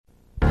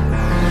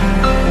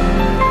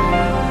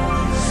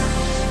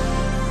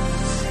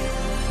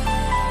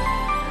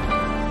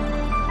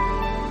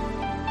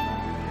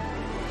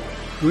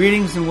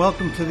Greetings and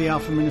welcome to the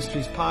Alpha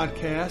Ministries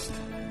podcast.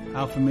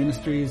 Alpha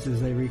Ministries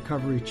is a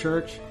recovery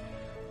church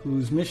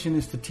whose mission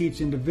is to teach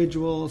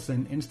individuals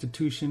and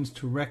institutions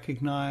to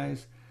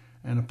recognize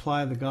and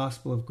apply the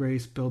gospel of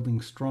grace,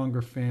 building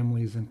stronger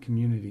families and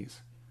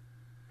communities.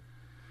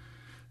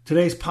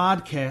 Today's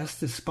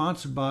podcast is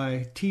sponsored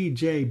by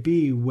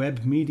TJB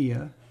Web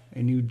Media,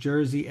 a New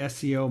Jersey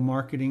SEO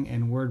marketing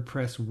and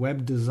WordPress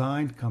web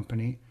design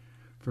company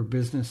for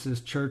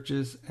businesses,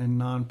 churches, and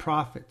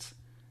nonprofits.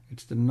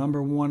 It's the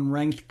 #1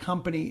 ranked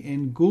company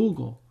in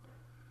Google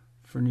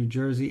for New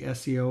Jersey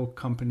SEO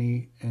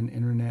company and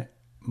internet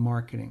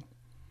marketing.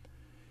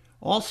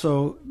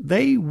 Also,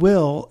 they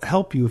will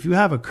help you. If you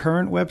have a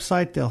current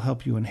website, they'll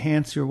help you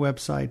enhance your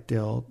website.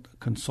 They'll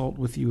consult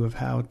with you of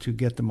how to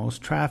get the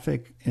most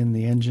traffic in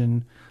the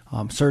engine,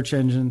 search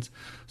engines.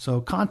 So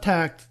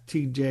contact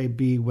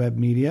TJB Web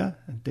Media.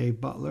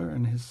 Dave Butler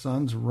and his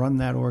sons run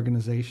that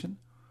organization.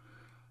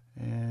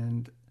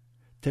 And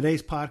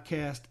today's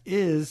podcast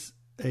is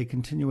a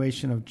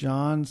continuation of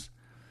John's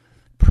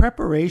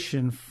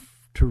preparation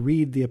to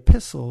read the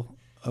epistle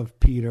of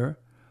Peter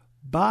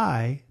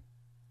by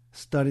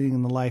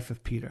studying the life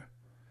of Peter.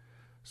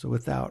 So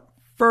without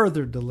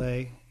further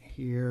delay,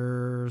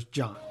 here's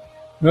John.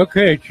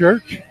 Okay,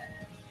 church.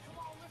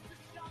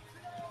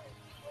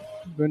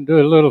 We're going to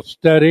do a little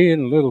study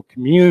and a little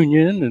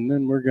communion, and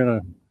then we're going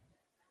to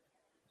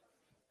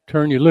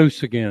turn you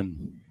loose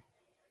again.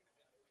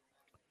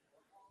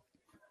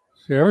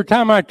 See, every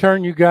time I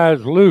turn you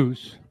guys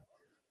loose,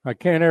 I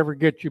can't ever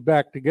get you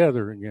back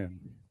together again.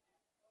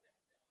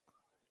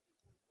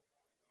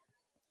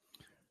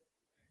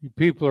 You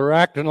people are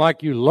acting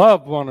like you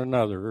love one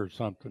another or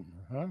something.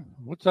 Huh?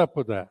 What's up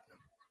with that?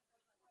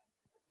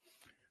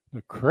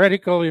 The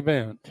critical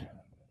event.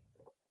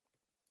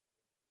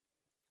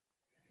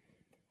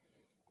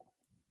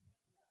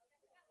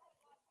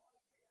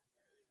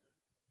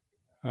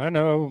 I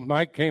know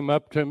Mike came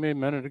up to me a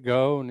minute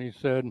ago and he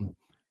said,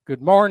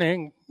 "Good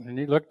morning." And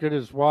he looked at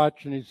his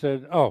watch and he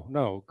said, "Oh,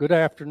 no, good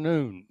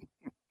afternoon."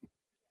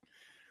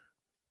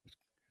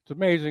 It's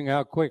amazing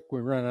how quick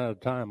we run out of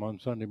time on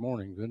Sunday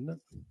mornings, isn't it?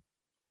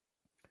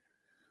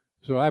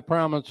 So I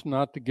promise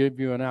not to give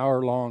you an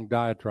hour-long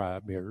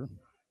diatribe here,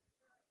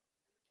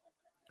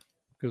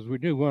 because we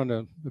do want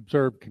to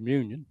observe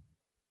communion.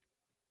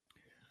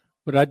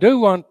 But I do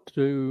want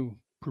to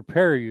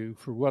prepare you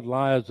for what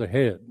lies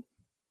ahead.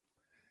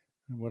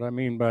 And what I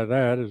mean by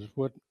that is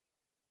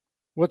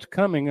what's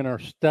coming in our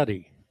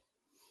study.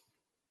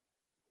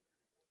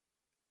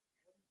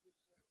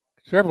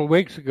 Several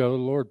weeks ago, the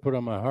Lord put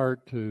on my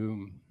heart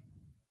to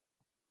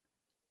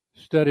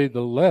study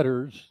the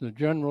letters, the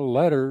general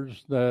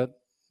letters that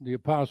the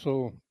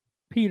Apostle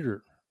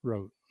Peter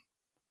wrote.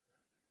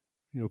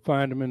 You'll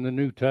find them in the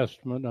New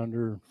Testament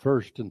under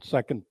 1st and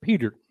 2nd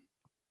Peter.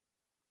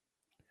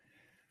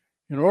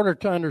 In order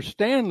to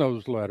understand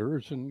those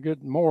letters and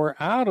get more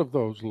out of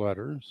those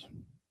letters,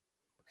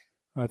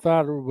 I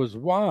thought it was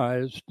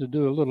wise to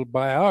do a little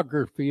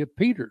biography of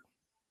Peter.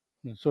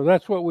 And so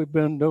that's what we've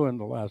been doing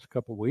the last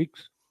couple of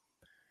weeks.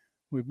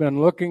 We've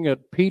been looking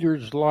at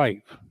Peter's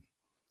life.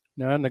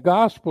 Now, in the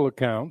gospel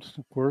accounts,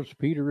 of course,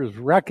 Peter is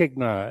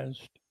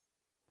recognized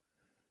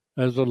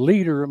as a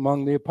leader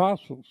among the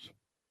apostles.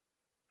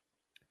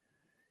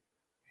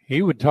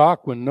 He would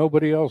talk when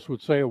nobody else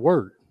would say a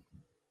word.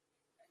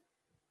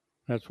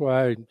 That's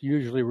why I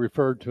usually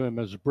refer to him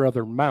as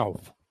Brother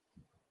Mouth.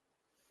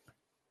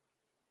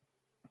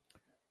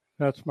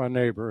 That's my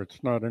neighbor.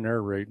 It's not an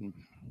air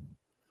rating.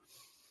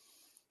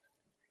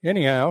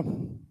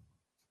 Anyhow,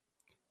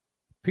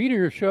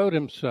 Peter showed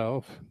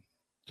himself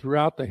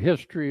throughout the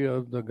history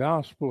of the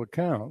gospel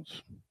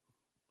accounts.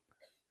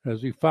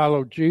 As he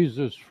followed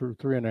Jesus for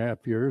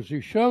 3.5 years,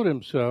 he showed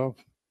himself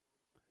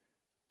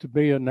to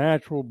be a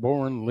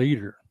natural-born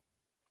leader,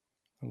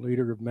 a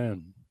leader of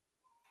men.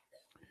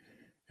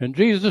 And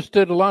Jesus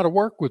did a lot of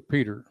work with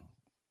Peter,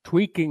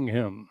 tweaking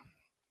him.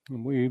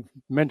 And we've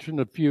mentioned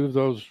a few of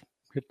those,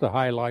 hit the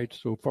highlights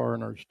so far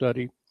in our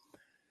study.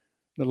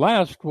 The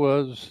last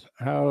was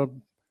how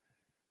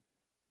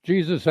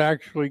Jesus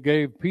actually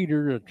gave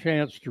Peter a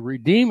chance to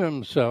redeem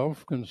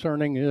himself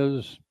concerning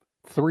his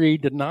 3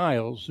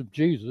 denials of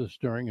Jesus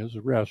during his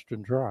arrest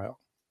and trial.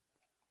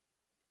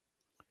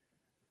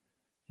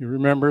 You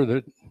remember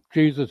that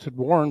Jesus had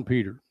warned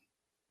Peter,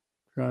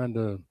 trying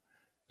to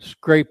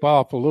scrape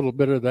off a little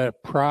bit of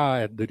that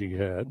pride that he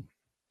had.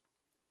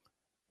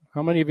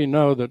 How many of you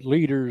know that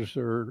leaders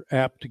are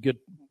apt to get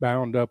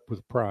bound up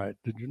with pride?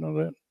 Did you know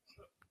that?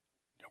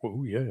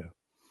 Oh, yeah.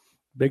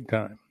 Big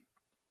time.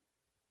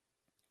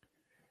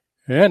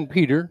 And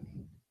Peter,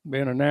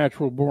 being a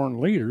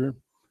natural-born leader,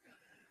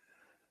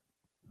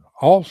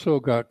 also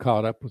got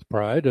caught up with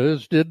pride,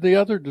 as did the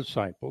other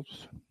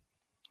disciples.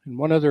 And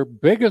one of their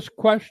biggest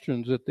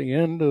questions at the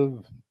end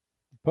of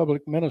the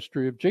public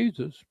ministry of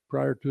Jesus,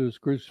 prior to his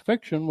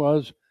crucifixion,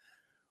 was,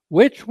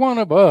 which one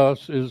of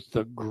us is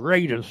the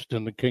greatest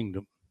in the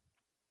kingdom?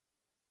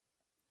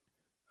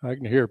 I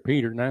can hear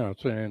Peter now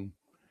saying,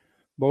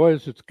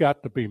 boys, it's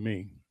got to be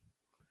me.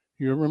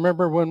 You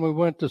remember when we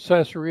went to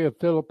Caesarea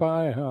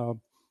Philippi, how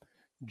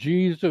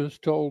Jesus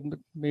told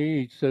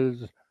me, he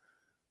says,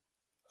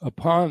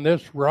 upon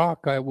this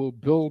rock I will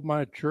build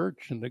my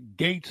church, and the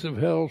gates of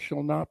hell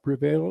shall not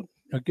prevail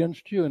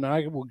against you, and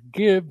I will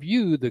give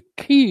you the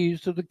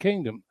keys to the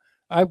kingdom.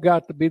 I've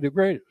got to be the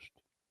greatest.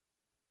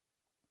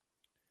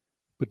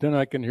 But then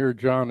I can hear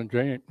John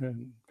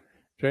and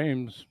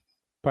James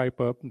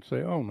pipe up and say,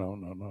 oh,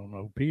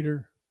 no,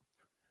 Peter,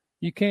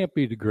 you can't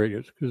be the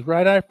greatest. Because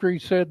right after he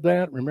said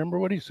that, remember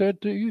what he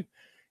said to you?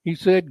 He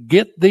said,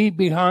 get thee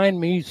behind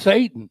me,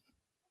 Satan.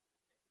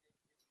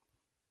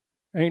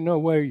 Ain't no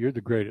way you're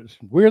the greatest.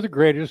 We're the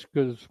greatest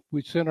because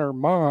we sent our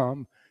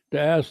mom to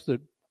ask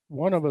that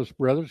one of us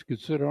brothers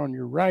could sit on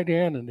your right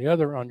hand and the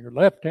other on your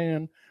left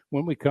hand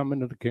when we come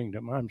into the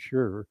kingdom. I'm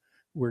sure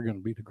we're going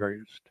to be the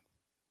greatest.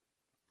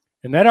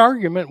 And that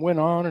argument went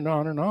on and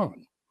on and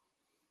on.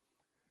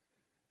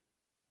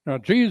 Now,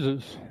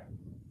 Jesus,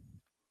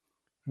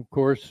 of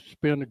course,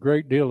 spent a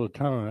great deal of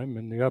time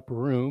in the upper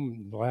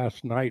room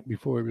last night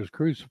before he was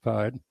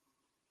crucified,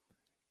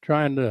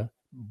 trying to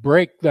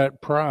break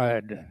that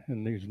pride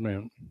in these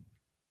men.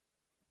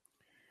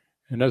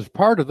 And as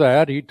part of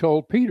that, he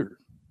told Peter,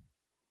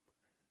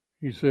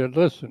 he said,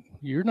 listen,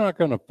 you're not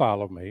going to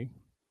follow me.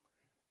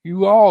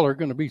 You all are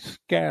going to be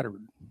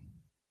scattered.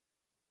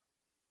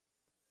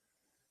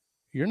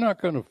 You're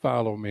not going to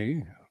follow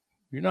me.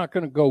 You're not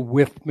going to go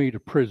with me to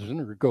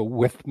prison or go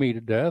with me to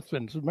death.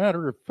 And as a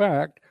matter of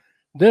fact,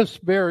 this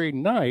very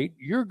night,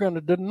 you're going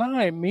to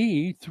deny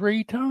me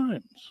 3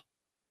 times.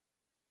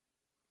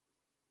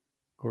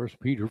 Of course,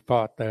 Peter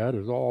fought that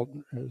as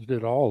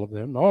did all of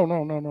them. No,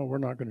 we're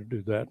not going to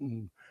do that.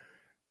 And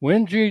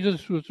when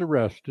Jesus was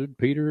arrested,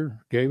 Peter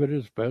gave it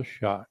his best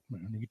shot.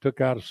 And he took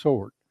out a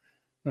sword.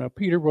 Now,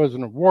 Peter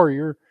wasn't a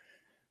warrior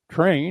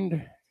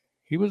trained.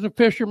 He was a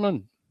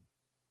fisherman,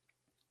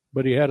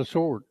 but he had a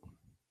sword.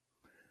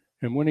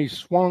 And when he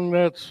swung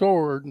that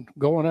sword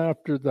going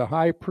after the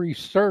high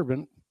priest's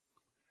servant,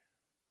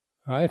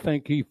 I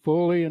think he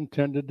fully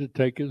intended to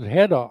take his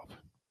head off.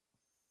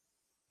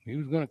 He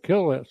was going to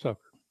kill that sucker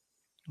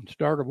and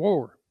start a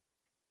war.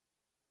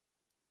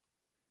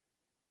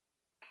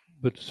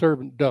 But the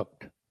servant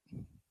ducked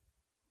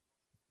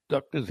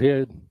his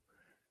head,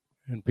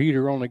 and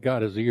Peter only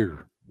got his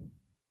ear.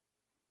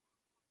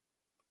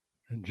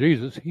 And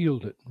Jesus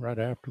healed it right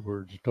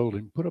afterwards, told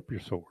him, put up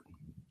your sword.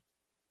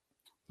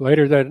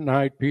 Later that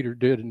night, Peter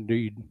did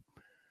indeed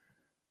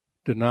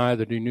deny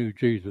that he knew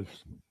Jesus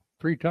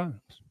 3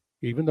 times.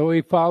 Even though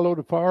he followed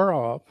afar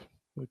off,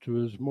 which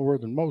was more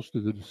than most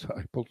of the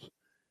disciples,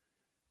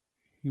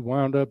 he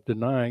wound up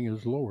denying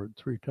his Lord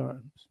 3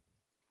 times.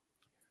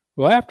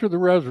 Well, after the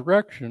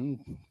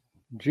resurrection,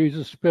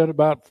 Jesus spent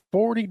about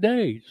 40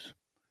 days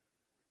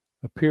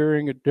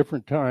appearing at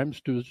different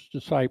times to his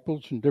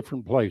disciples in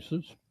different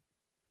places.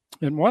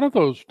 And one of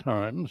those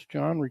times,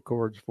 John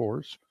records for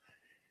us,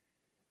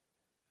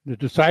 the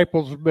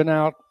disciples had been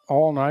out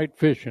all night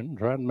fishing,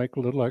 trying to make a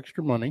little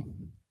extra money.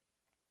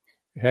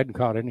 They hadn't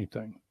caught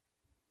anything.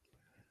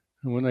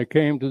 And when they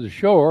came to the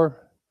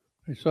shore,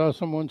 they saw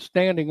someone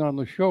standing on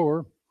the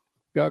shore,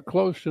 got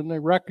close, and they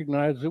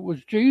recognized it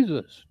was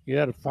Jesus. He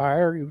had a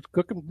fire. He was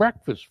cooking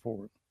breakfast for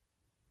them.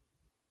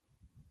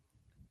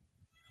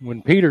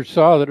 When Peter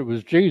saw that it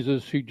was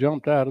Jesus, he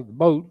jumped out of the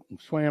boat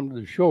and swam to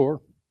the shore,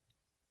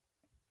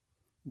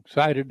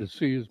 excited to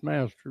see his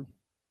master.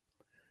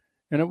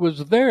 And it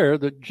was there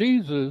that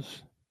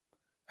Jesus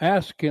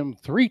asked him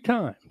 3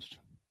 times,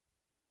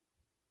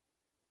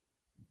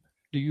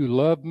 do you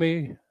love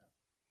me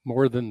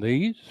more than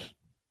these?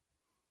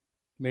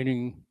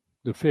 Meaning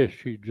the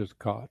fish he'd just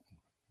caught,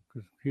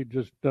 because he'd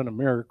just done a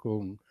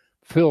miracle and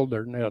filled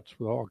their nets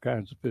with all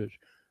kinds of fish.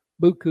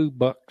 Buku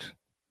bucks.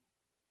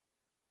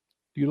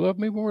 Do you love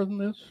me more than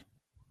this?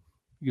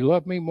 Do you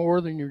love me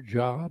more than your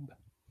job?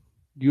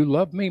 Do you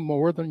love me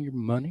more than your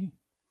money?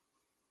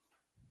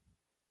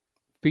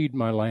 Feed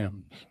my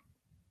lambs.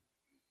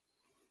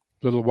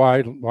 A little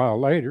while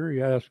later,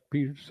 he asked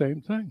Peter the same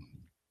thing.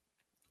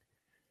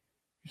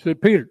 He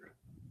said, Peter,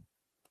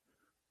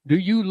 do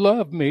you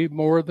love me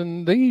more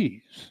than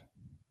these?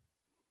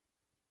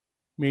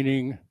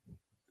 Meaning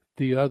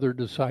the other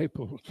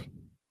disciples.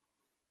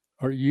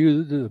 Are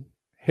you the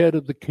head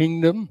of the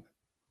kingdom?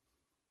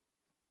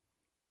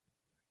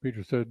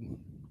 Peter said,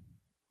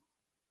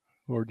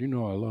 Lord, you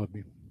know I love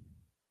you.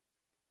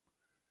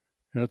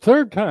 And a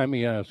 3rd time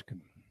he asked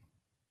him.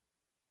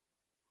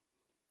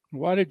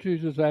 Why did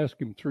Jesus ask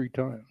him 3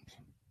 times?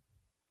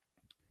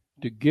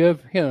 To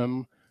give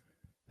him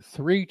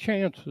 3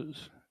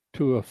 chances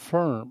to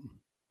affirm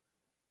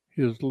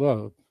his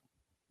love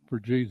for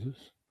Jesus.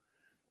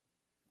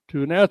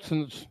 To, in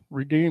essence,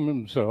 redeem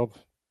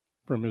himself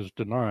from his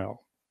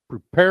denial,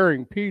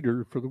 preparing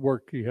Peter for the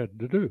work he had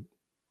to do.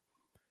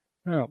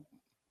 Now,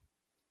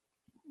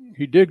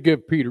 he did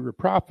give Peter a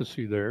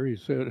prophecy there. He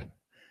said,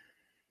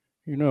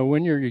 you know,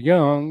 when you're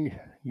young,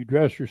 you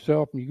dress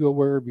yourself and you go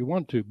wherever you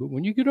want to. But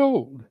when you get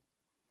old,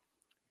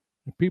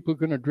 people are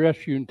going to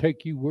dress you and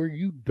take you where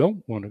you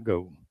don't want to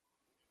go.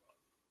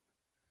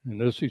 In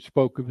this he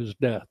spoke of his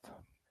death,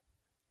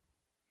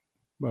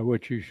 by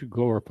which he should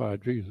glorify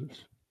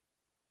Jesus.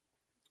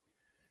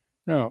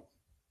 Now,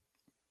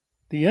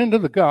 the end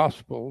of the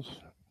Gospels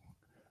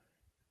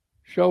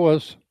show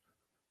us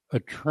a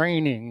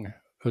training,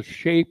 a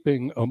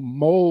shaping, a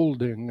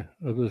molding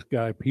of this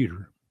guy,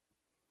 Peter,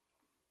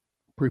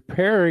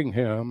 preparing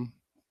him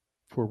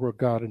for what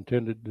God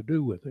intended to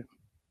do with him.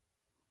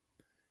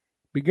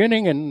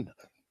 Beginning in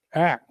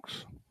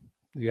Acts,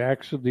 the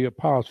Acts of the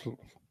Apostles,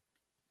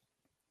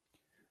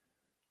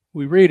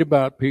 we read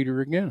about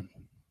Peter again.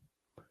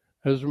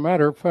 As a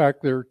matter of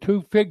fact, there are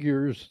two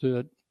figures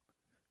that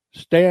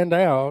stand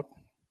out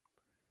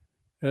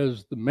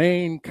as the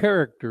main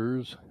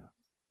characters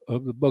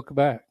of the book of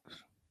Acts.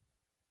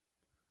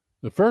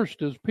 The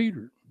first is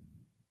Peter.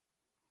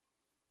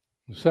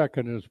 The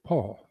second is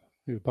Paul,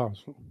 the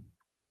apostle.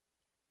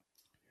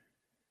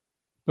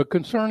 But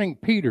concerning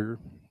Peter,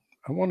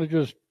 I want to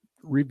just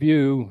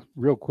review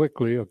real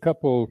quickly a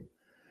couple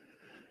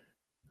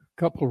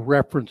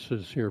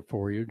references here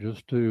for you,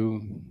 just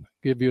to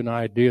give you an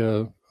idea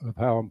of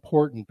how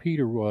important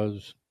Peter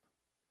was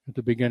at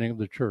the beginning of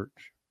the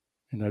church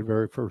in that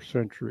very first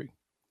century.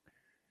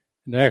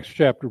 In Acts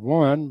chapter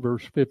 1,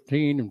 verse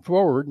 15 and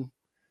forward,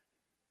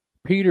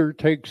 Peter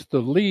takes the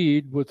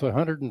lead with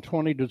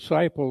 120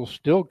 disciples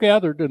still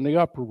gathered in the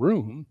upper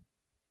room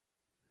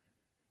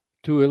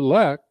to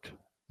elect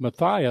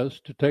Matthias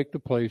to take the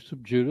place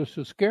of Judas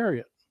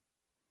Iscariot.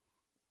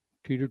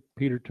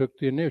 Peter took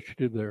the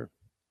initiative there.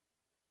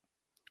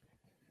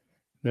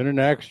 Then in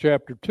Acts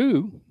chapter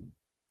 2,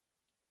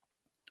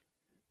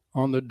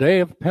 on the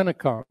day of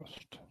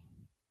Pentecost,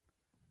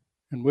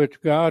 in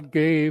which God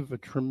gave a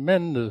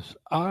tremendous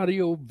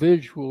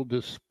audio-visual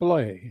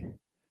display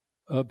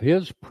of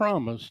his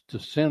promise to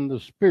send the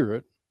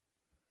Spirit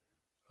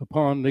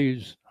upon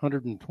these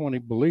 120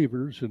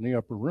 believers in the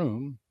upper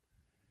room,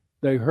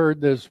 they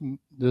heard this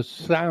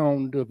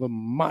sound of a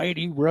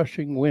mighty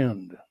rushing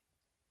wind.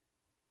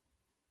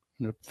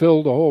 And it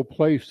filled the whole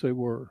place they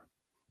were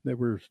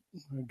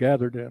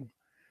gathered in.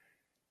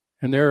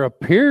 And there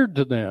appeared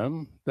to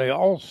them, they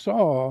all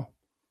saw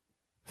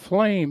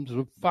flames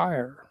of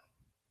fire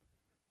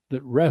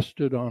that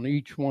rested on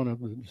each one of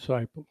the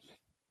disciples,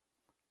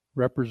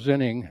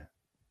 representing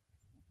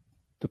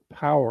the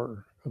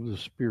power of the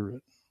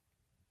Spirit.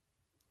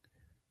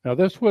 Now,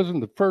 this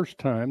wasn't the first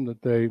time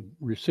that they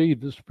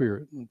received the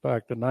Spirit. In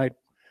fact, the night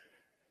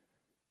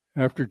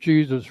after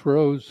Jesus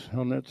rose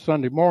on that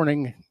Sunday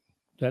morning,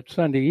 that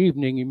Sunday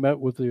evening, he met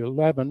with the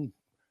 11.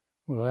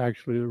 Well,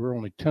 actually, there were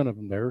only 10 of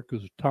them there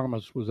because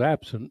Thomas was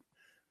absent.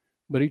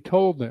 But he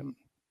told them,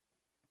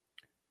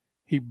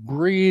 he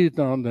breathed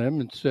on them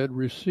and said,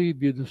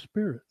 "Receive ye the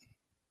Spirit."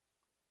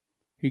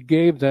 He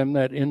gave them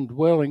that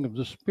indwelling of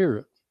the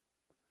Spirit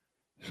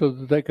so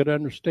that they could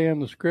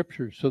understand the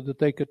Scriptures, so that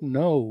they could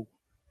know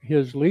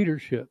his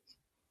leadership.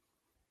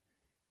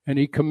 And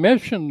he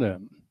commissioned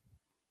them.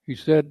 He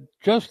said,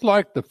 just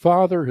like the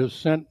Father has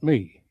sent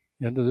me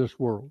into this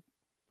world,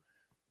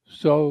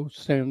 so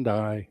send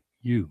I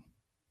you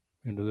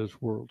into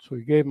this world. So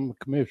he gave them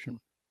a commission.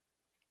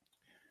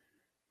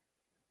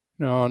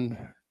 Now,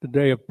 on the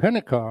day of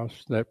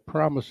Pentecost, that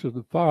promise of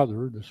the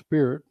Father, the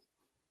Spirit,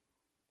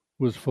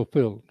 was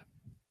fulfilled.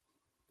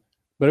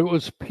 But it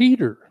was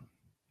Peter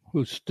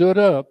who stood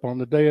up on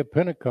the day of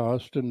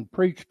Pentecost and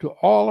preached to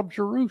all of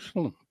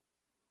Jerusalem.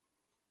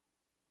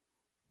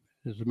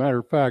 As a matter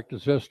of fact,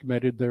 it's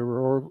estimated there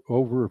were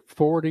over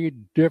 40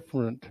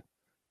 different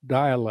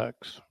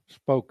dialects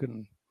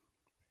spoken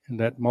in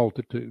that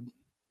multitude.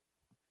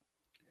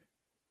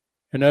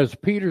 And as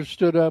Peter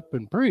stood up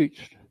and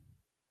preached,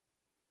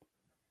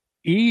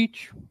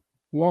 each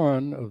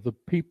one of the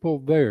people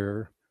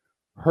there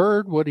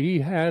heard what he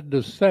had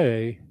to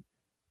say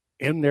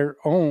in their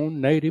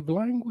own native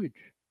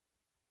language.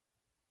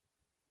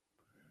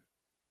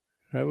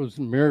 That was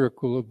the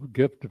miracle of the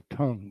gift of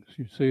tongues.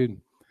 You see,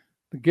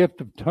 the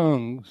gift of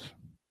tongues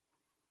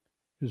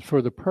is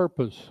for the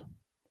purpose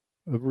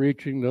of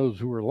reaching those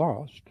who are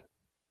lost.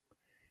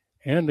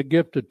 And the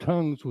gift of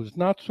tongues was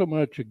not so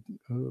much a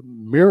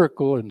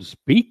miracle in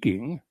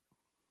speaking,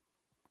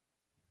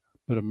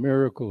 but a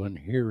miracle in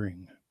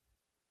hearing.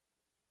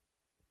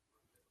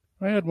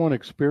 I had one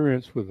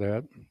experience with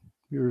that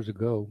years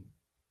ago.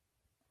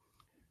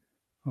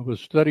 I was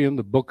studying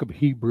the book of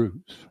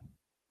Hebrews.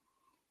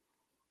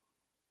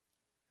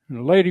 And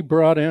a lady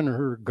brought in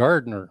her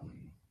gardener,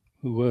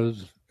 who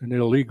was an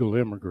illegal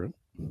immigrant,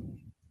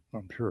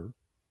 I'm sure.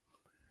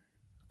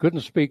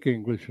 Couldn't speak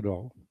English at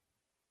all.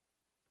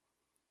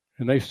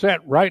 And they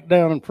sat right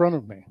down in front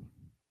of me.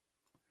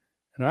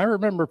 And I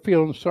remember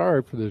feeling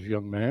sorry for this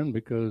young man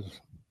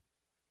because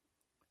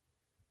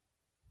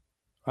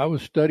I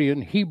was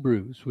studying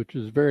Hebrews, which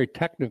is very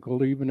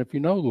technical, even if you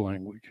know the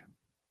language.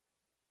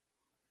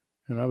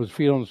 And I was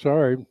feeling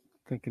sorry,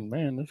 thinking,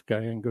 man, this guy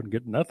ain't going to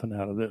get nothing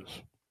out of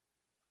this.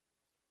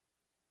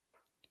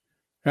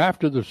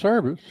 After the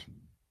service,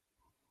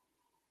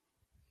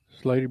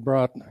 this lady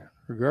brought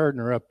her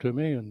gardener up to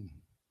me and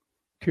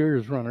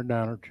tears running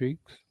down her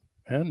cheeks,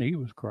 and he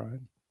was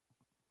crying.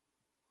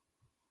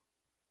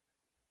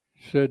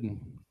 said,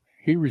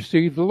 he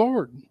received the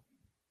Lord.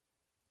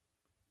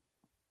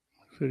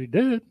 I said, he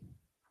did.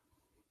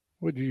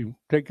 Would you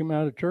take him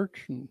out of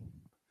church and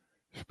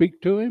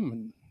speak to him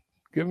and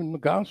give him the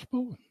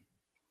gospel?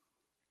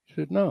 He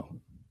said, no.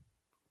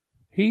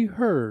 He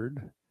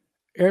heard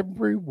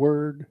every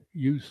word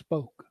you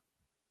spoke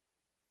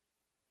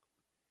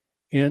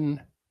in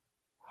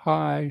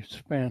High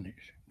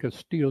Spanish,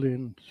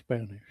 Castilian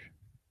Spanish.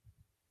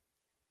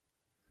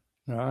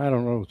 Now, I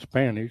don't know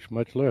Spanish,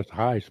 much less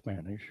High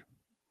Spanish.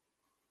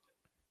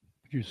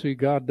 But you see,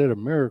 God did a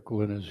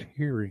miracle in his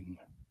hearing.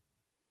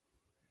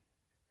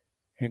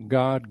 And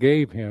God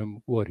gave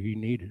him what he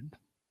needed.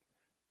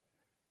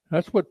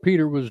 That's what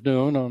Peter was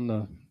doing on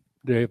the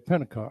day of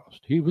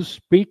Pentecost. He was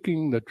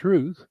speaking the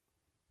truth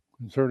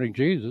concerning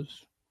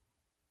Jesus,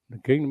 the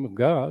kingdom of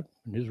God,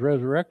 and his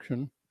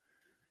resurrection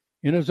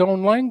in his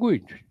own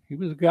language. He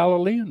was a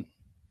Galilean.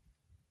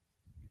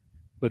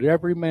 But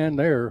every man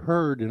there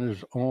heard in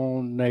his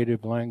own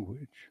native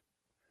language.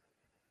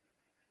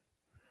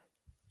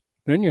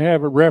 Then you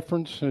have a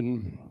reference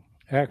in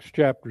Acts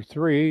chapter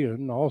 3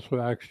 and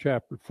also Acts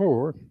chapter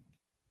 4,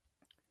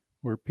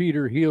 where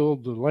Peter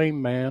healed the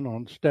lame man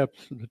on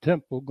steps of the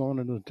temple, going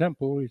into the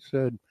temple. He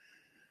said,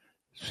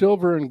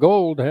 silver and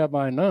gold have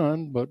I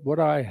none, but what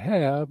I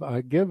have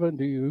I give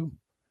unto you.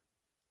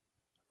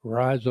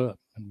 Rise up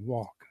and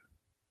walk.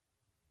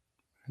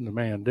 And the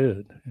man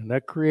did. And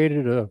that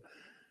created a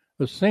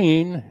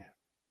scene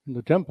in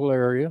the temple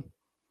area.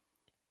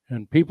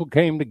 And people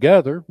came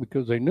together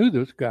because they knew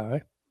this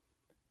guy.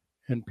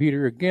 And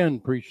Peter again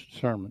preached a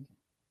sermon.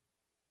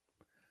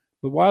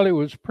 But while he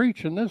was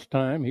preaching this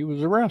time, he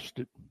was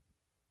arrested.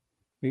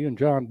 He and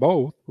John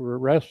both were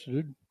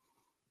arrested,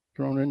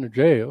 thrown into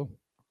jail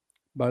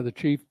by the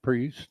chief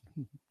priests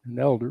and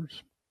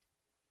elders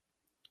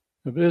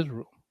of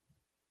Israel.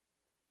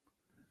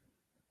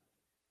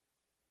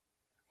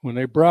 When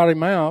they brought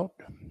him out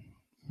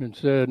and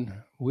said,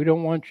 we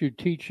don't want you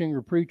teaching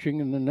or preaching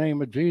in the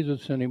name of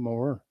Jesus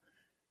anymore,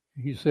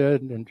 he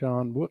said, and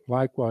John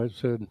likewise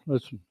said,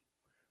 listen,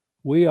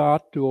 we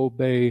ought to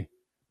obey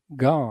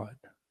God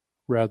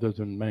rather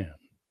than man.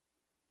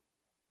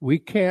 We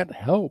can't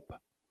help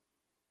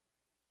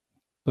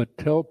but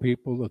tell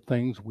people the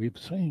things we've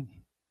seen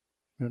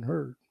and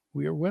heard.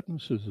 We are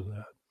witnesses of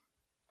that.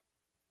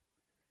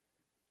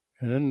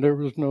 And then there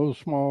was no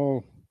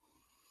small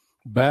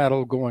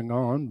battle going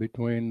on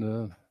between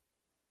the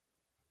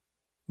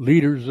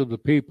leaders of the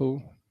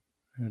people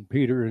and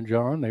Peter and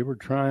John. They were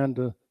trying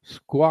to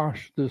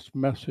squash this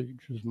message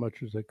as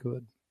much as they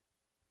could.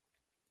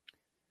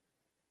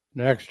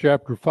 In Acts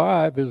chapter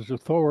 5 is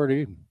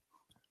authority,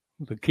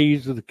 the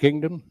keys of the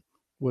kingdom.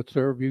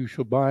 Whatsoever you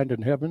shall bind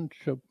in heaven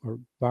or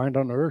bind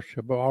on earth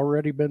shall have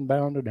already been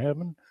bound in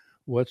heaven.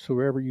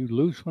 Whatsoever you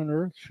loose on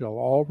earth shall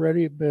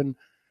already have been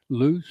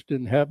loosed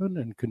in heaven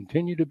and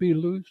continue to be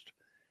loosed.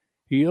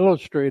 He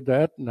illustrated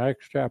that in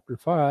Acts chapter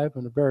 5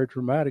 in a very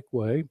dramatic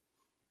way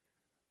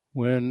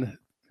when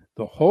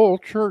the whole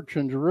church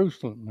in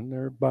Jerusalem, and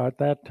there by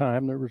that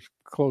time there was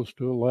close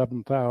to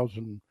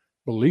 11,000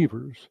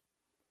 believers,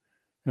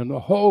 and the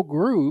whole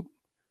group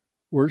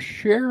were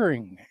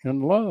sharing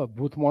in love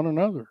with one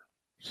another,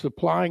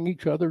 supplying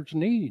each other's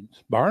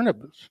needs.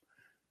 Barnabas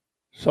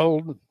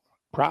sold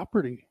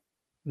property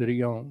that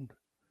he owned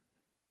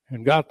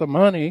and got the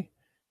money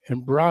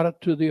and brought it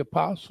to the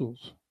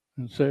apostles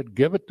and said,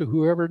 give it to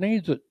whoever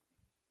needs it.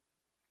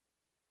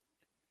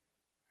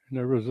 And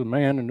there was a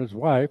man and his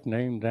wife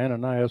named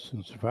Ananias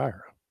and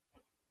Sapphira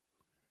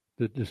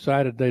that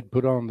decided they'd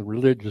put on the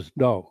religious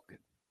dog.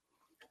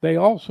 They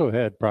also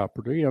had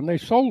property and they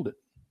sold it.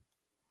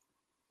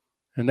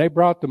 And they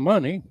brought the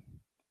money,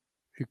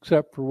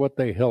 except for what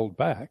they held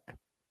back,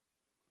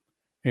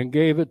 and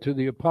gave it to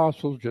the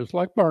apostles just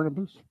like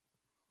Barnabas,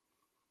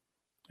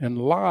 and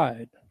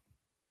lied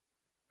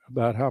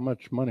about how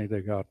much money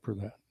they got for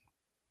that,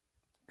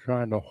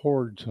 trying to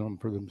hoard some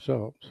for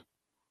themselves.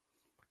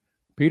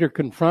 Peter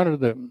confronted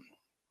them.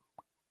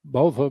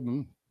 Both of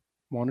them,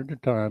 one at a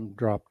time,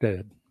 dropped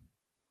dead.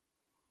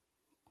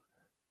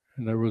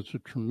 And there was a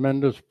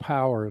tremendous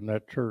power in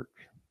that church.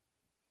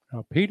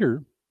 Now,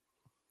 Peter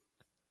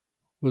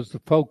was the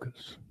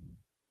focus.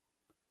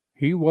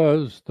 He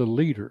was the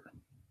leader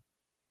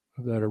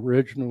of that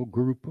original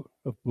group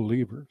of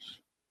believers.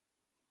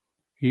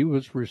 He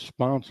was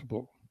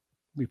responsible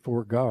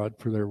before God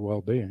for their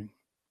well-being.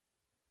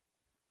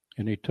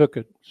 And he took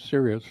it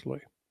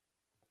seriously.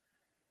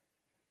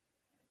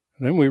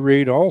 And then we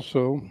read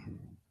also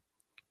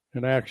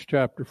in Acts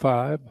chapter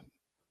 5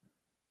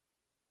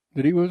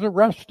 that he was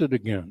arrested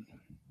again.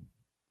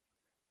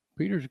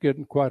 Peter's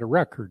getting quite a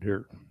record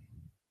here.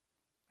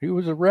 He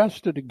was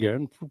arrested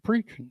again for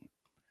preaching.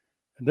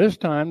 And this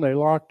time they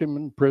locked him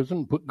in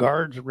prison, put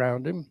guards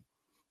around him,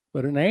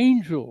 but an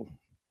angel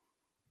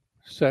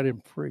set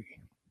him free.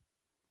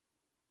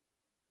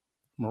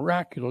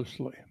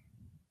 Miraculously.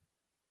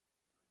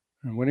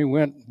 And when he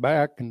went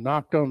back and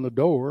knocked on the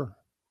door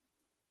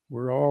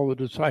where all the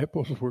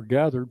disciples were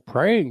gathered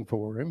praying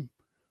for him,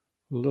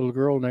 a little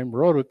girl named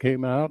Rhoda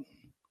came out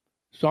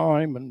saw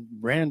him and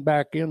ran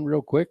back in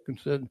real quick and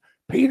said,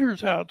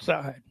 "Peter's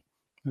outside."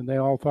 And they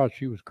all thought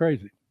she was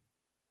crazy.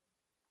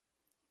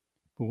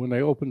 But when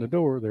they opened the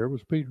door, there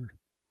was Peter,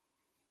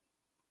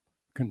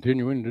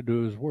 continuing to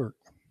do his work.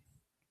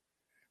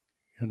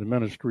 And the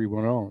ministry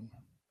went on.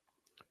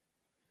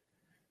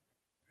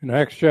 In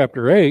Acts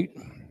chapter 8,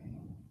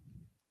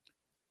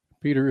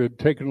 Peter had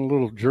taken a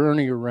little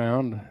journey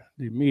around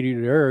the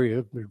immediate area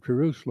of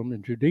Jerusalem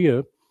and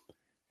Judea,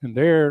 and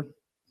there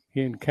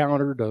he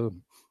encountered a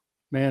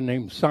man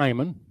named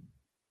Simon,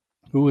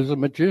 who was a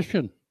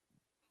magician.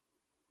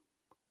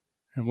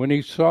 And when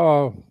he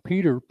saw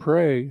Peter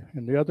pray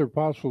and the other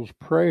apostles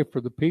pray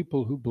for the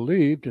people who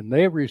believed, and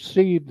they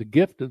received the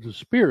gift of the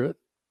Spirit,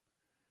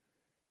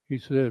 he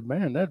said,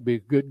 "Man, that'd be a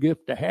good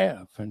gift to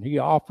have." And he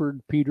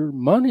offered Peter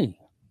money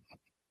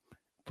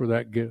for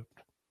that gift.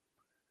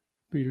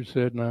 Peter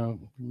said,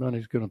 "No,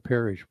 money's going to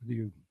perish with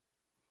you.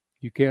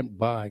 You can't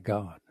buy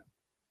God."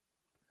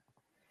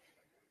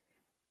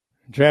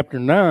 In chapter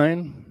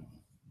 9,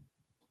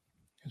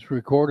 it's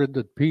recorded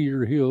that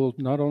Peter healed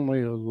not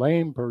only a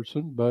lame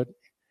person, but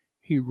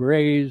he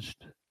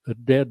raised a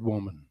dead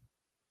woman,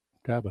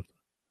 Tabitha.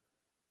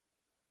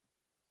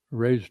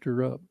 Raised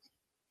her up,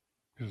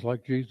 just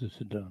like Jesus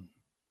had done.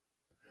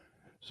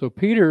 So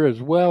Peter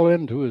is well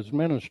into his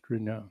ministry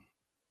now.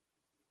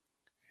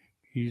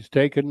 He's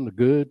taken the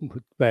good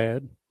with the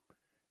bad.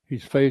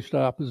 He's faced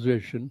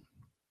opposition.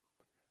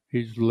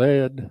 He's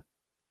led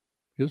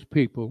his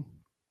people.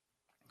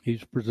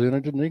 He's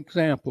presented an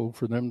example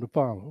for them to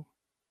follow.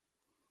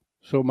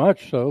 So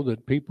much so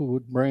that people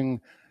would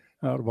bring,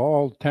 out of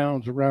all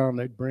towns around,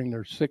 they'd bring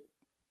their sick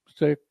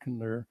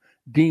and their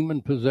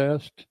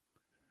demon-possessed,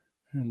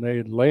 and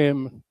they'd lay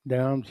them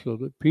down so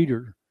that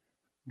Peter,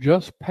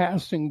 just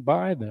passing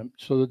by them,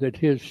 so that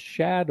his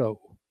shadow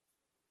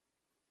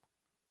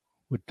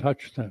would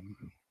touch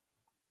them,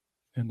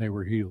 and they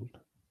were healed.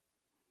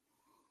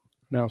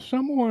 Now,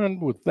 someone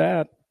with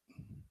that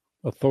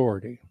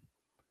authority,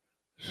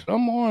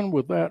 someone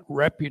with that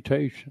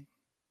reputation,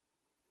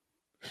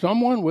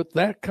 someone with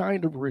that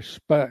kind of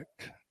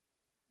respect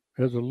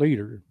as a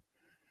leader,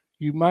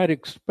 you might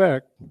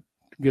expect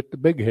to get the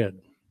big head.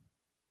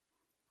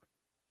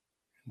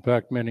 In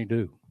fact, many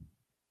do.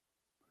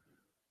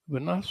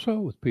 But not so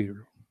with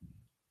Peter.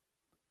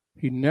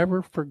 He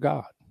never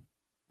forgot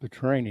the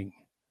training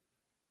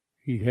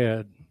he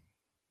had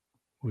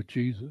with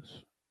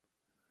Jesus.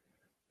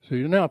 So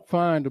you not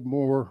find a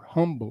more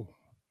humble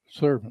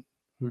servant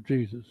of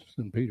Jesus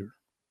than Peter.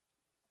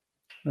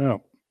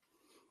 Now,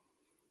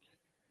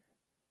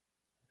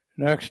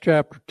 in Acts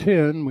chapter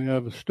 10, we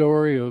have a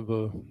story of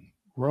a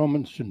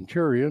Roman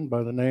centurion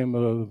by the name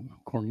of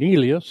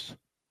Cornelius,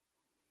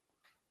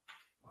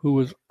 who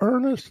was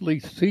earnestly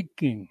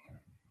seeking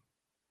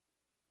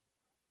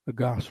the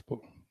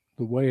gospel,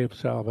 the way of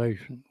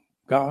salvation,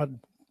 God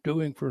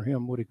doing for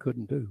him what he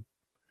couldn't do.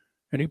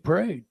 And he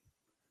prayed.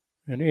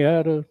 And he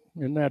had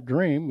in that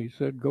dream, he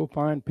said, "Go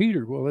find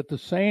Peter." Well, at the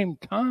same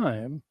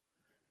time,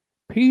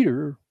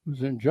 Peter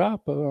was in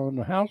Joppa on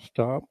the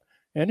housetop,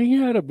 and he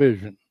had a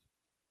vision.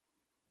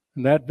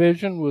 And that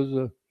vision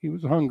was, he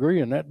was hungry,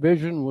 and that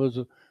vision was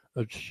a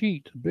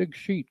big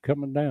sheet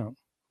coming down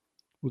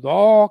with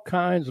all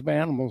kinds of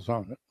animals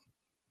on it,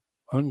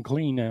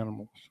 unclean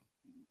animals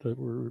that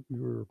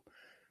were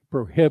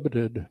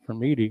prohibited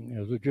from eating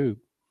as a Jew.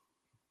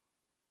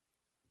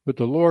 But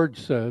the Lord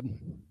said,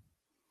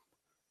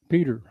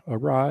 "Peter,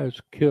 arise,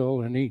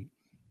 kill, and eat."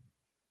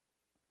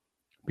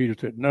 Peter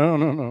said,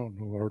 No,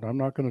 Lord, I'm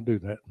not going to do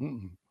that.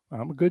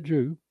 I'm a good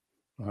Jew.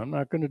 I'm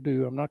not going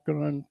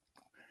to.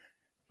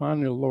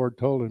 Finally, the Lord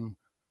told him,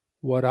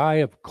 "What I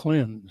have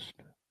cleansed,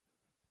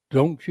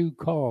 don't you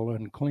call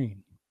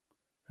unclean."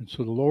 And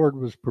so the Lord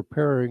was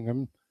preparing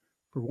him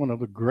for one of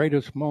the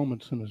greatest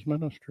moments in his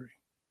ministry.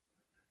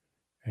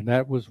 And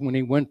that was when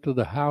he went to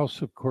the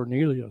house of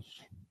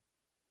Cornelius.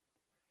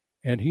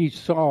 And he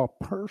saw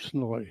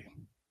personally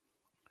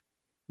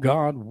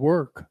God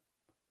work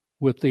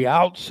with the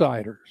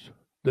outsiders,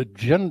 the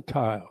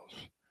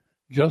Gentiles,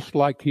 just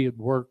like he had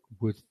worked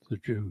with the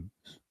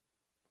Jews.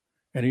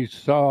 And he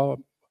saw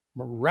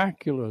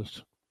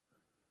miraculous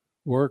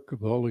work of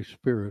the Holy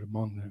Spirit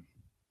among them.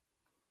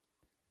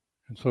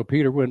 And so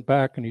Peter went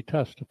back and he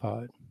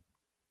testified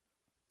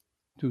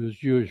to his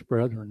Jewish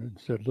brethren and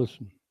said,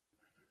 "Listen,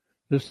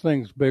 this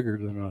thing's bigger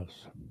than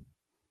us.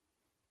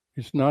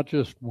 It's not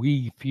just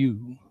we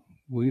few,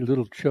 we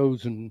little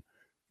chosen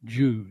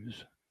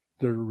Jews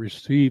that are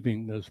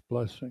receiving this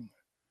blessing.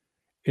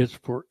 It's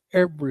for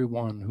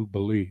everyone who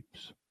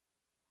believes."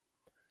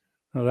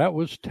 Now that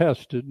was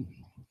tested,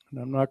 and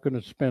I'm not going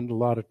to spend a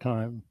lot of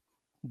time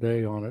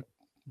today on it.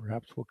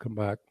 Perhaps we'll come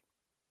back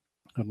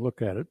and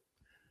look at it.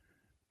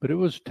 But it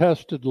was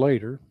tested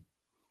later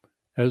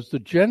as the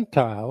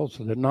Gentiles,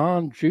 the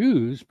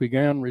non-Jews,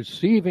 began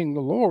receiving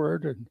the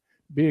Lord and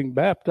being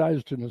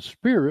baptized in the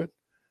Spirit.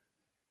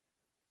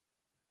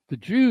 The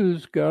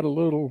Jews got a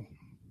little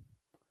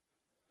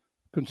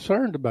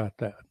concerned about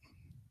that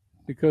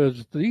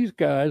because these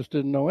guys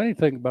didn't know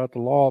anything about the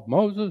law of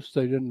Moses.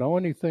 They didn't know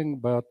anything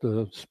about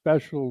the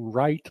special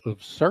rite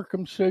of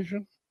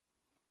circumcision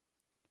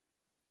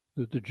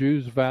that the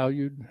Jews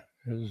valued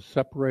as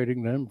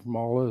separating them from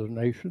all other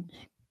nations.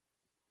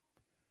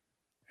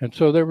 And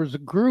so there was a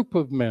group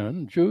of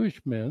men, Jewish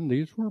men,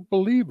 these were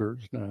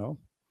believers now,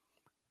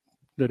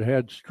 that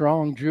had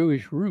strong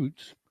Jewish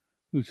roots,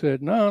 who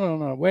said,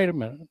 no, wait a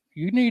minute.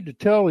 You need to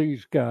tell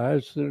these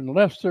guys that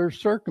unless they're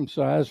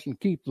circumcised and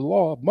keep the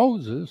law of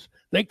Moses,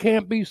 they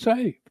can't be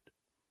saved.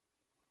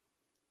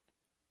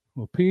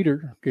 Well,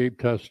 Peter gave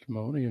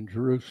testimony in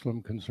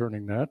Jerusalem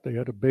concerning that. They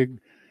had a big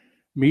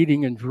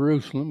meeting in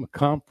Jerusalem, a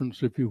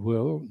conference, if you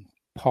will.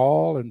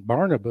 Paul and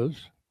Barnabas,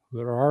 who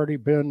had already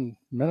been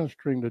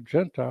ministering to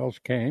Gentiles,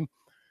 came.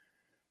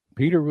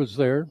 Peter was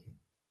there.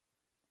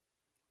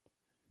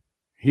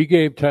 He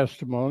gave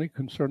testimony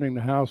concerning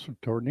the house of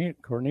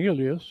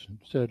Cornelius and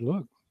said,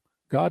 look,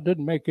 God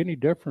didn't make any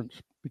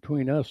difference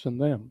between us and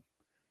them.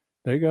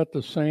 They got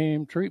the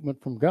same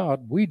treatment from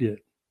God we did.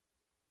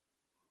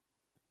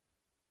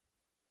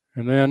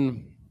 And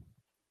then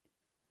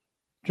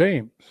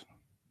James,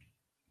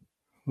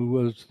 who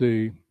was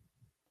the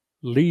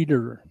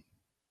leader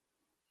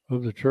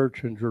of the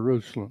church in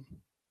Jerusalem,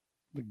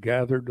 that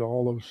gathered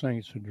all those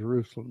saints in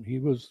Jerusalem, he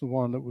was the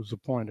one that was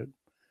appointed.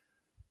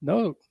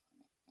 Note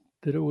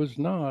that it was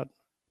not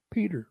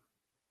Peter.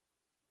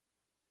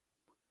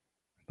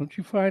 Don't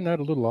you find that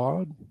a little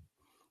odd?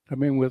 I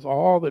mean, with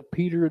all that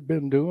Peter had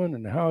been doing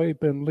and how he'd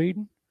been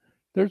leading,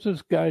 there's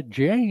this guy,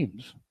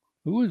 James.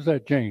 Who is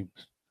that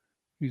James?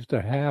 He's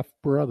the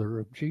half-brother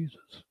of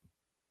Jesus.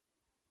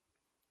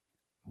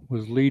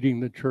 Was leading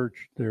the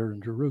church there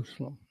in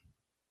Jerusalem.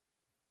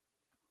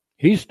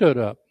 He stood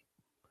up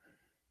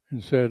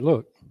and said,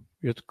 look,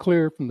 it's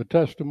clear from the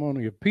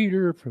testimony of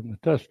Peter, from the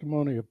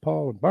testimony of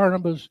Paul and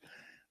Barnabas,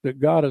 that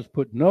God has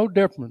put no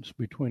difference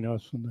between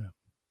us and them.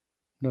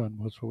 None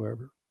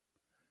whatsoever.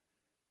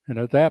 And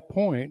at that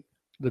point,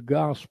 the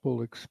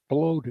gospel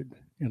exploded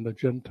in the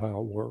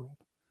Gentile world.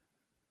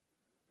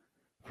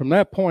 From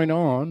that point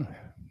on,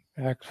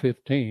 Acts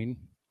 15,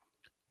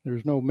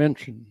 there's no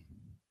mention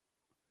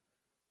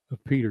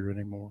of Peter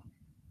anymore.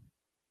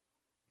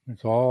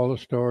 It's all the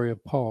story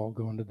of Paul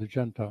going to the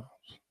Gentiles.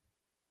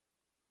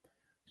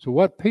 So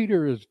what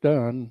Peter has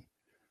done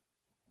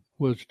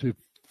was to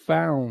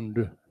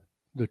found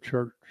the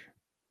church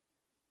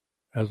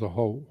as a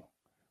whole.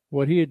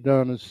 What he had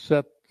done is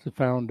set the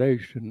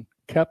foundation,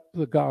 kept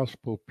the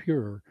gospel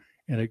pure,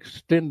 and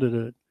extended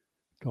it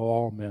to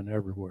all men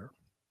everywhere.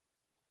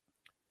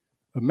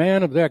 A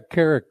man of that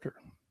character,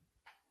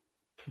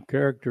 the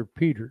character of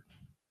Peter,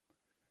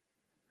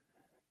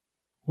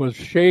 was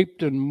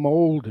shaped and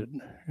molded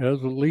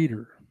as a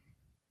leader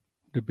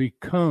to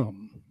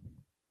become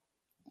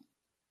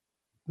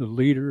the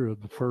leader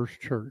of the first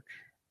church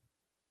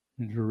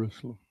in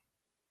Jerusalem.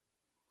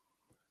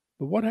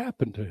 But what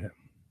happened to him?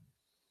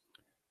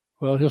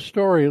 Well,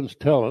 historians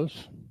tell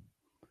us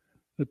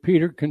that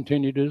Peter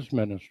continued his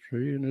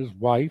ministry, and his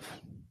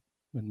wife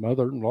and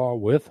mother-in-law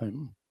with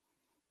him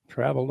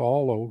traveled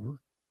all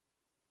over.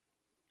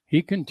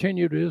 He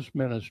continued his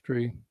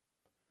ministry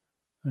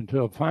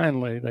until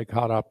finally they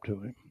caught up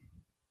to him.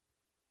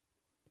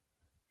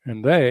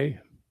 And they,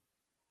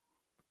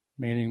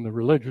 meaning the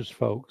religious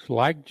folks,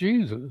 like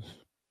Jesus,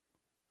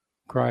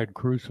 cried,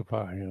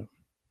 crucify him.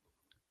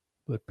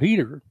 But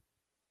Peter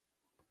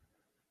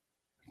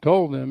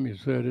told them, he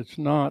said, it's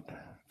not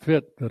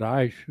fit that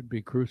I should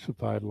be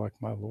crucified like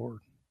my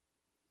Lord.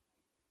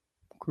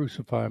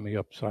 Crucify me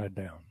upside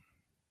down.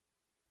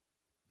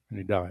 And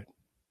he died.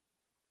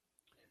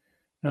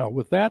 Now,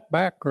 with that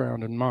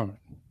background in mind,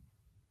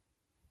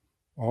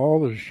 all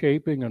the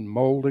shaping and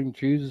molding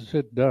Jesus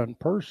had done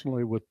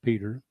personally with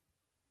Peter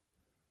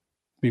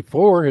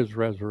before his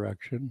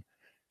resurrection,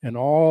 and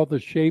all the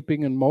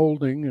shaping and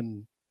molding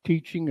and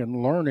teaching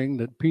and learning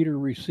that Peter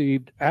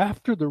received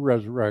after the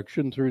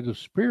resurrection through the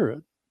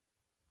Spirit,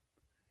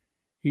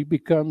 he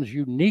becomes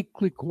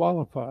uniquely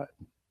qualified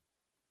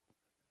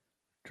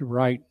to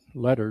write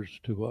letters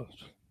to us,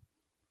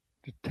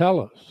 to tell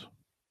us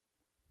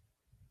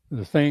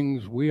the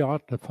things we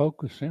ought to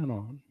focus in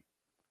on,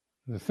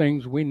 the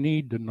things we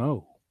need to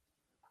know,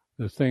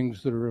 the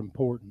things that are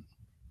important.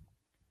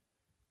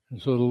 And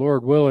so the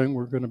Lord willing,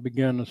 we're going to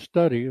begin a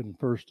study in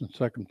 1st and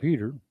 2nd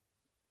Peter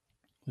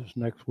this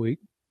next week,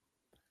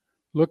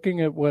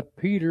 looking at what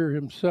Peter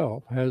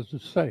himself has to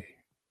say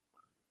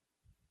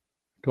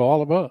to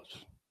all of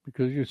us.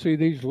 Because you see,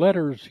 these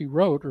letters he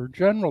wrote are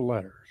general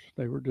letters.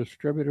 They were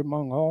distributed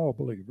among all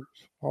believers,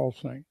 all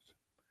saints.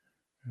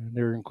 And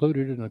they're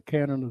included in the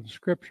canon of the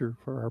Scripture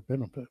for our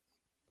benefit.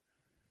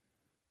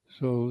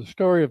 So the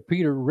story of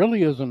Peter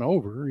really isn't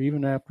over,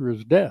 even after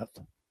his death.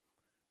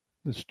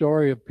 The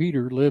story of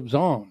Peter lives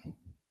on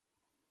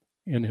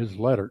in his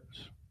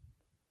letters.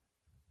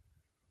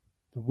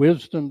 The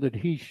wisdom that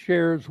he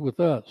shares with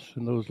us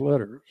in those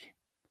letters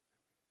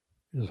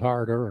is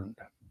hard-earned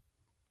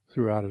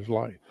throughout his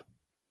life.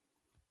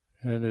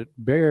 And it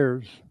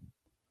bears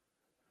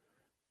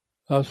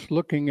us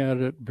looking at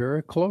it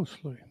very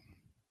closely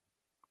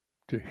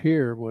to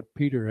hear what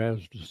Peter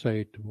has to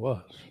say to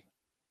us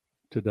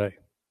today.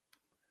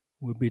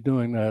 We'll be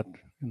doing that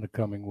in the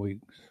coming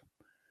weeks.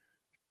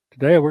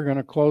 Today we're going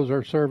to close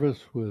our service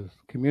with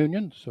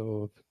communion.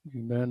 So if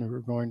you men who are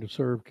going to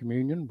serve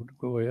communion, would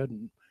go ahead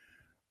and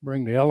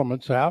bring the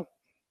elements out.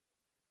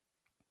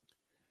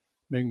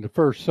 Being the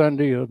first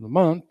Sunday of the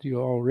month,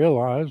 you all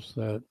realize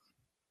that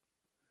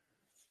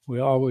we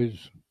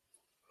always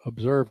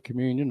observe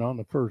communion on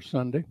the first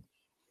Sunday.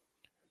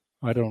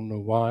 I don't know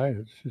why.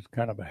 It's just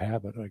kind of a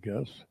habit, I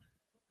guess.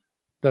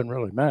 Doesn't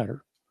really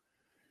matter.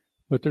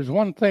 But there's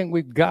one thing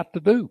we've got to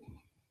do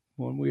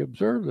when we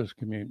observe this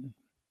communion.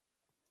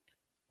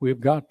 We've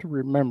got to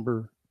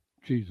remember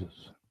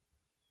Jesus.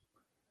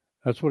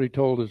 That's what he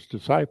told his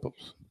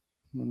disciples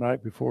the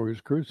night before he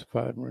was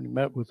crucified, when he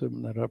met with them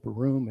in that upper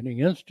room, and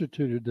he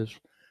instituted this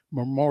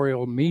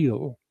memorial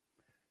meal.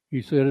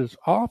 He said, as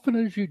often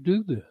as you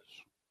do this,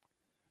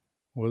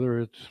 whether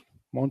it's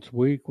once a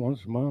week,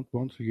 once a month,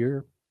 once a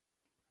year,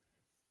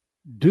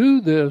 do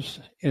this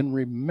in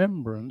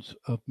remembrance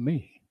of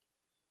me.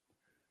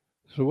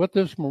 So what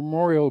this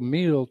memorial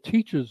meal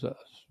teaches us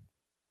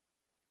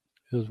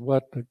is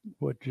what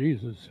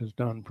Jesus has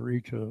done for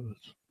each of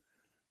us.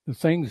 The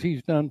things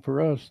he's done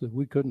for us that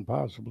we couldn't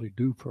possibly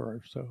do for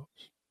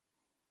ourselves.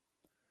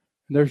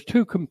 And there's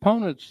two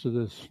components to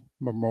this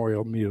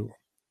memorial meal.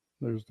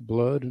 There's the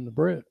blood and the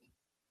bread.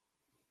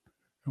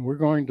 And we're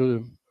going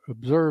to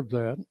observe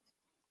that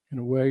in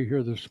a way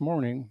here this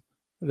morning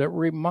that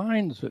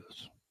reminds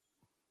us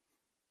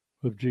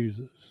of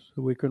Jesus,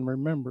 so we can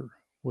remember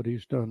what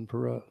he's done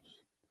for us.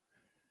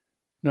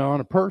 Now, on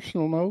a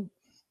personal note,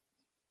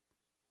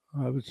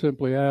 I would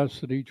simply ask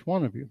that each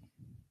one of you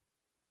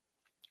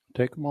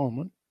take a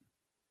moment,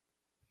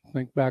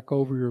 think back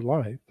over your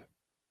life,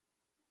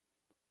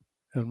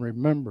 and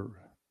remember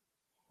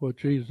what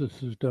Jesus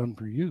has done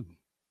for you,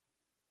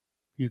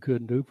 you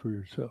couldn't do for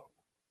yourself.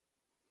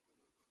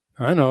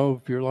 I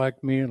know if you're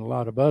like me and a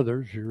lot of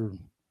others, you're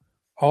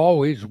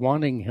always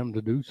wanting him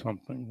to do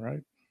something,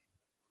 right?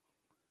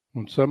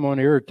 When someone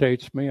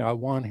irritates me, I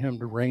want him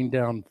to rain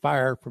down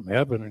fire from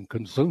heaven and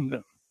consume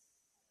them.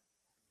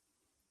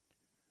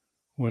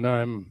 When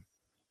I'm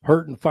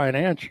hurting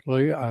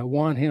financially, I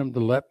want him to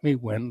let me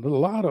win the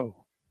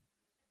lotto.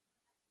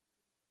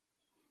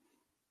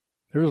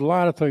 There's a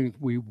lot of things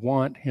we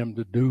want him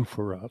to do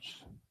for us,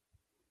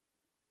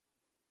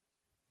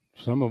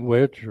 some of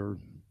which are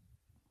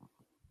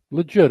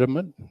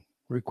legitimate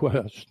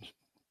requests.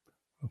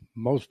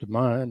 Most of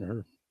mine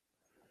are,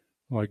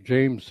 like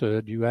James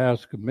said, you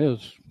ask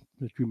amiss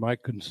that you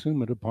might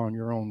consume it upon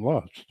your own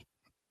lust.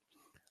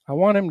 I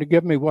want him to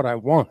give me what I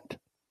want.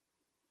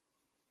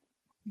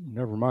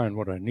 Never mind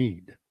what I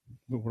need,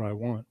 but what I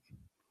want.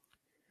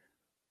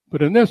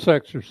 But in this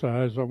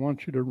exercise, I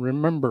want you to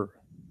remember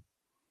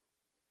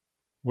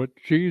what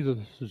Jesus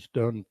has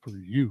done for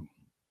you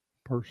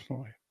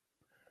personally.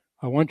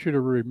 I want you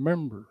to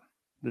remember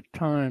the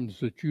times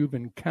that you've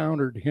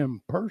encountered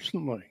him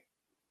personally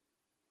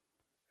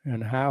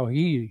and how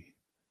he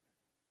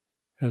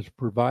has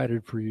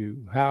provided for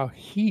you, how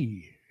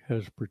he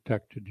has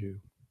protected you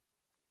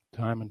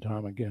time and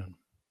time again.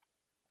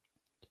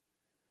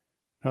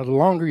 Now, the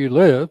longer you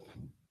live,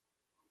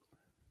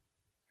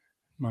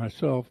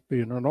 myself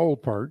being an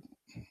old part,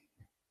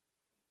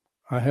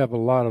 I have a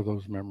lot of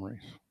those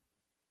memories.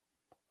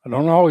 I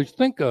don't always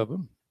think of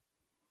them.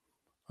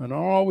 I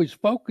don't always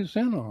focus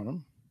in on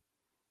them,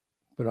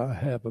 but I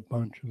have a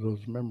bunch of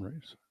those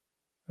memories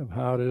of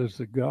how it is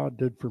that God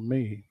did for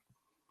me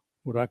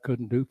what I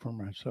couldn't do for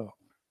myself.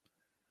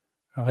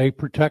 How he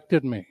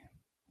protected me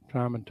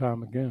time and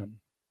time again,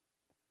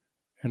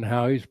 and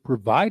how he's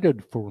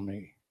provided for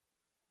me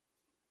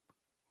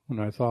when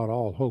I thought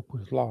all hope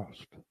was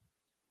lost.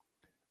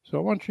 So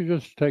I want you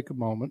just to take a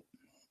moment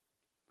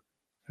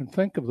and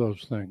think of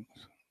those things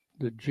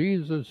that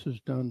Jesus has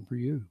done for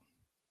you.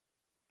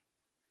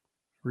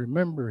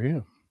 Remember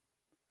him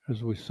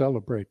as we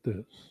celebrate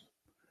this.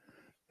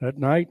 That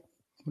night,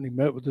 when he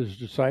met with his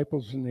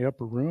disciples in the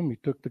upper room, he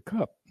took the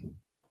cup.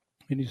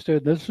 And he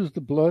said, this is the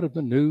blood of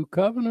the new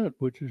covenant,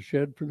 which is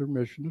shed for the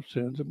remission of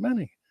sins of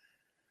many.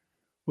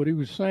 What he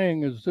was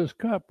saying is this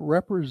cup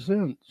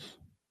represents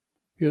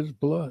his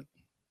blood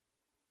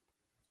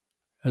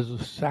as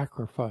a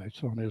sacrifice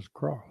on his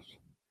cross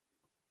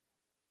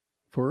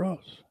for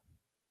us,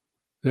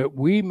 that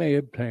we may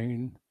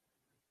obtain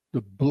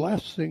the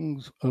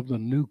blessings of the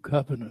new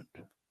covenant.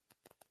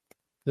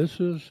 This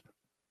is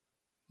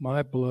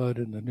my blood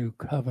in the new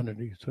covenant,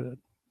 he said.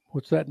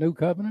 What's that new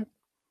covenant?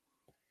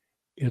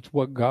 It's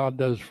what God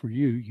does for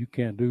you, you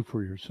can't do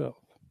for yourself.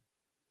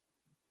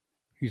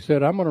 He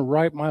said, I'm going to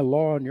write my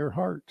law in your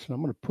hearts, and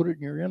I'm going to put it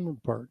in your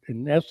inward part.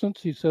 In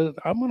essence, he said,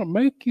 I'm going to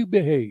make you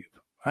behave.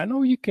 I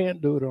know you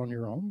can't do it on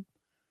your own,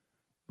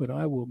 but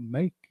I will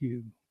make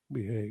you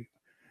behave.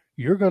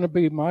 You're going to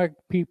be my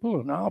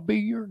people, and I'll be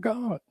your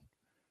God.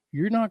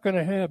 You're not going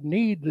to have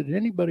need that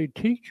anybody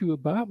teach you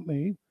about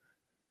me.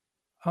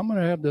 I'm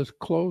going to have this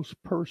close,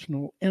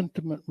 personal,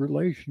 intimate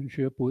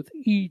relationship with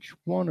each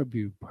one of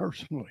you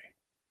personally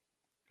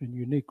and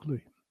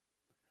uniquely.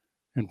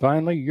 And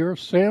finally, your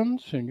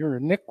sins and your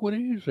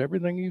iniquities,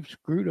 everything you've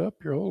screwed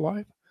up your whole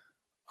life,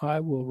 I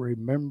will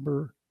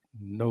remember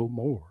no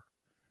more.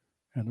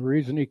 And the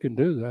reason he can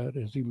do that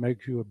is he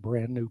makes you a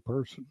brand new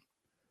person.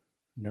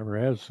 Never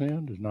has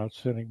sinned, is not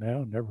sinning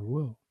now, never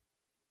will.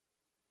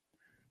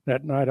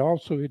 That night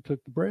also he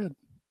took the bread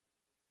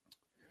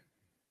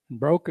and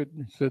broke it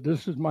and said,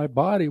 "This is my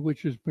body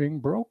which is being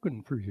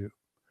broken for you."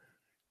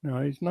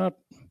 Now he's not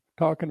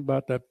talking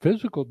about that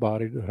physical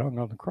body that hung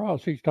on the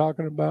cross. He's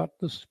talking about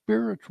the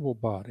spiritual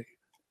body,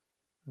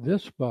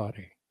 this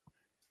body,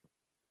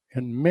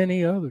 and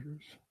many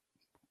others,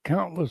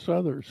 countless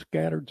others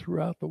scattered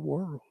throughout the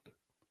world,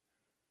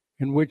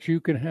 in which you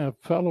can have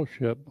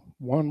fellowship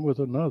one with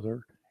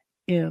another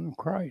in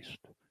Christ,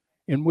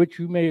 in which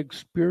you may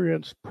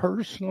experience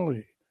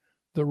personally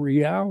the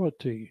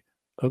reality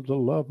of the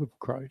love of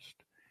Christ,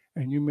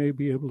 and you may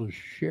be able to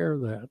share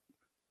that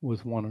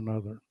with one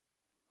another.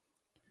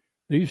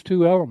 These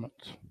two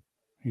elements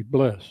he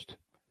blessed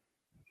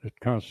that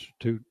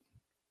constitute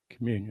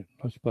communion.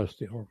 Let's bless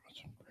the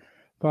elements.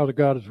 Father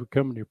God, as we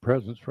come into your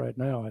presence right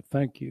now, I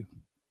thank you.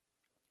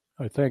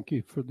 I thank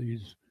you for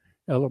these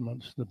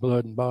elements, the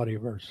blood and body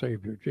of our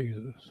Savior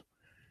Jesus.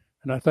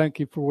 And I thank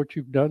you for what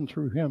you've done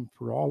through him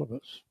for all of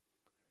us.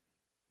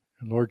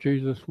 And Lord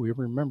Jesus, we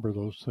remember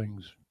those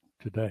things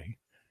today.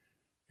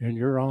 In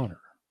your honor,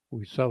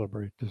 we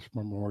celebrate this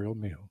memorial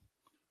meal.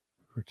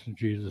 For it's in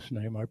Jesus'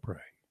 name I pray.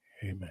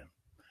 Amen.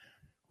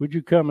 Would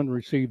you come and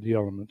receive the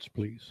elements,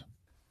 please?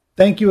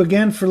 Thank you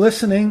again for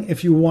listening.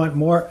 If you want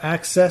more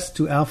access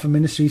to Alpha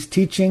Ministries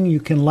teaching, you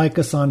can like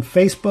us on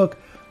Facebook,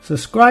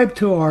 subscribe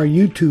to our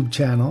YouTube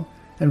channel,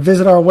 and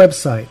visit our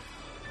website.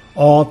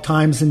 All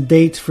times and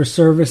dates for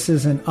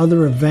services and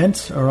other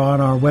events are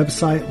on our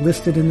website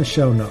listed in the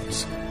show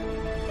notes.